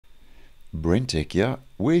BrenTech here,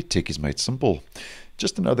 where tech is made simple.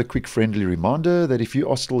 Just another quick friendly reminder that if you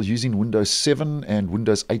are still using Windows 7 and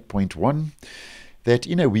Windows 8.1, that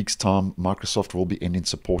in a week's time, Microsoft will be ending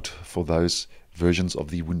support for those versions of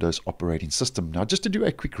the Windows operating system. Now, just to do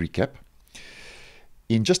a quick recap,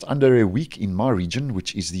 in just under a week in my region,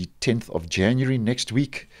 which is the 10th of January next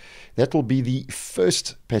week, that will be the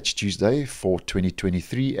first Patch Tuesday for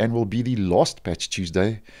 2023 and will be the last Patch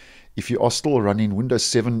Tuesday if you are still running Windows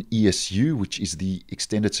 7 ESU, which is the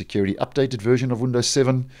Extended Security Updated version of Windows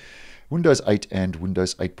 7, Windows 8 and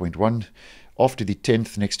Windows 8.1. After the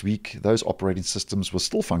 10th next week, those operating systems will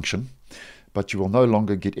still function, but you will no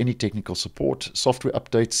longer get any technical support, software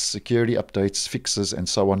updates, security updates, fixes, and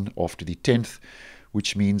so on after the 10th,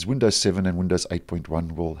 which means Windows 7 and Windows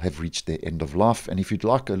 8.1 will have reached their end of life. And if you'd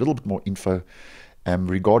like a little bit more info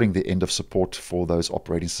regarding the end of support for those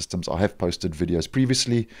operating systems, I have posted videos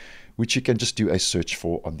previously, which you can just do a search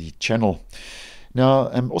for on the channel. Now,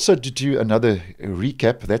 also to do another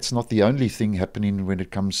recap, that's not the only thing happening when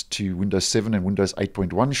it comes to Windows 7 and Windows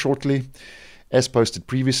 8.1 shortly. As posted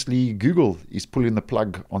previously, Google is pulling the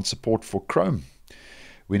plug on support for Chrome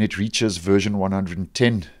when it reaches version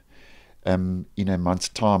 110 in a month's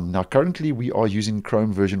time. Now, currently we are using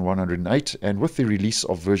Chrome version 108, and with the release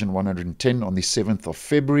of version 110 on the 7th of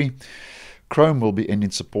February, Chrome will be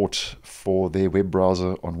ending support for their web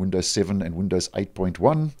browser on Windows 7 and Windows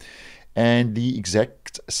 8.1. And the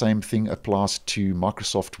exact same thing applies to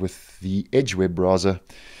Microsoft with the Edge web browser,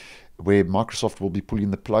 where Microsoft will be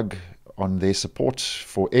pulling the plug on their support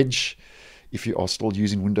for Edge if you are still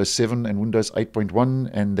using Windows 7 and Windows 8.1,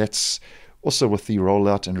 and that's also with the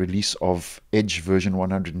rollout and release of Edge version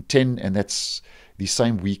 110, and that's the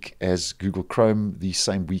same week as Google Chrome, the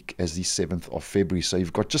same week as the 7th of February. So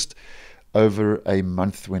you've got just over a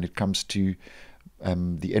month when it comes to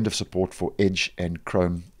the end of support for Edge and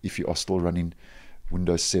Chrome if you are still running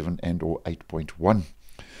Windows 7 and or 8.1.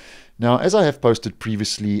 Now, as I have posted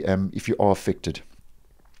previously, if you are affected,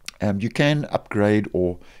 you can upgrade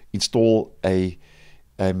or install a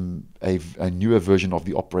newer version of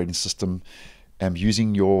the operating system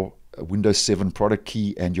using your Windows 7 product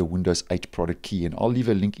key and your Windows 8 product key. And I'll leave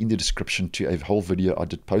a link in the description to a whole video I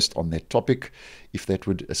did post on that topic, if that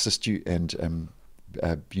would assist you and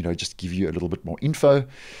just give you a little bit more info.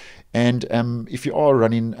 And if you are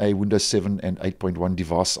running a Windows 7 and 8.1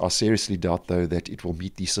 device, I seriously doubt though that it will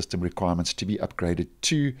meet the system requirements to be upgraded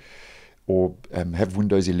to or have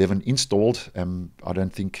Windows 11 installed. I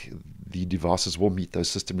don't think the devices will meet those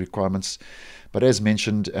system requirements. But as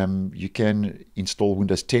mentioned, you can install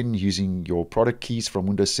Windows 10 using your product keys from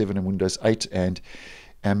Windows 7 and Windows 8. And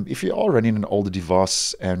if you are running an older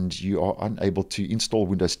device and you are unable to install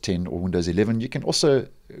Windows 10 or Windows 11, you can also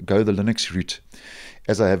go the Linux route,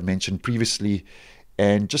 as I have mentioned previously.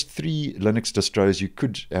 And just 3 Linux distros you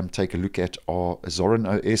could take a look at are Zorin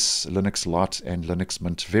OS, Linux Lite, and Linux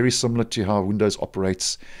Mint. Very similar to how Windows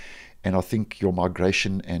operates, and I think your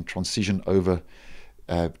migration and transition over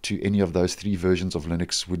to any of those 3 versions of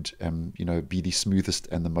Linux would be the smoothest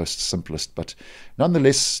and the most simplest. But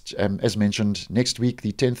nonetheless, as mentioned, next week,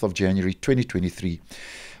 the 10th of January 2023,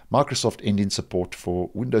 Microsoft ending support for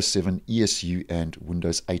Windows 7 ESU and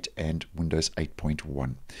Windows 8 and Windows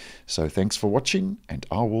 8.1. So thanks for watching, and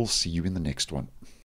I will see you in the next one.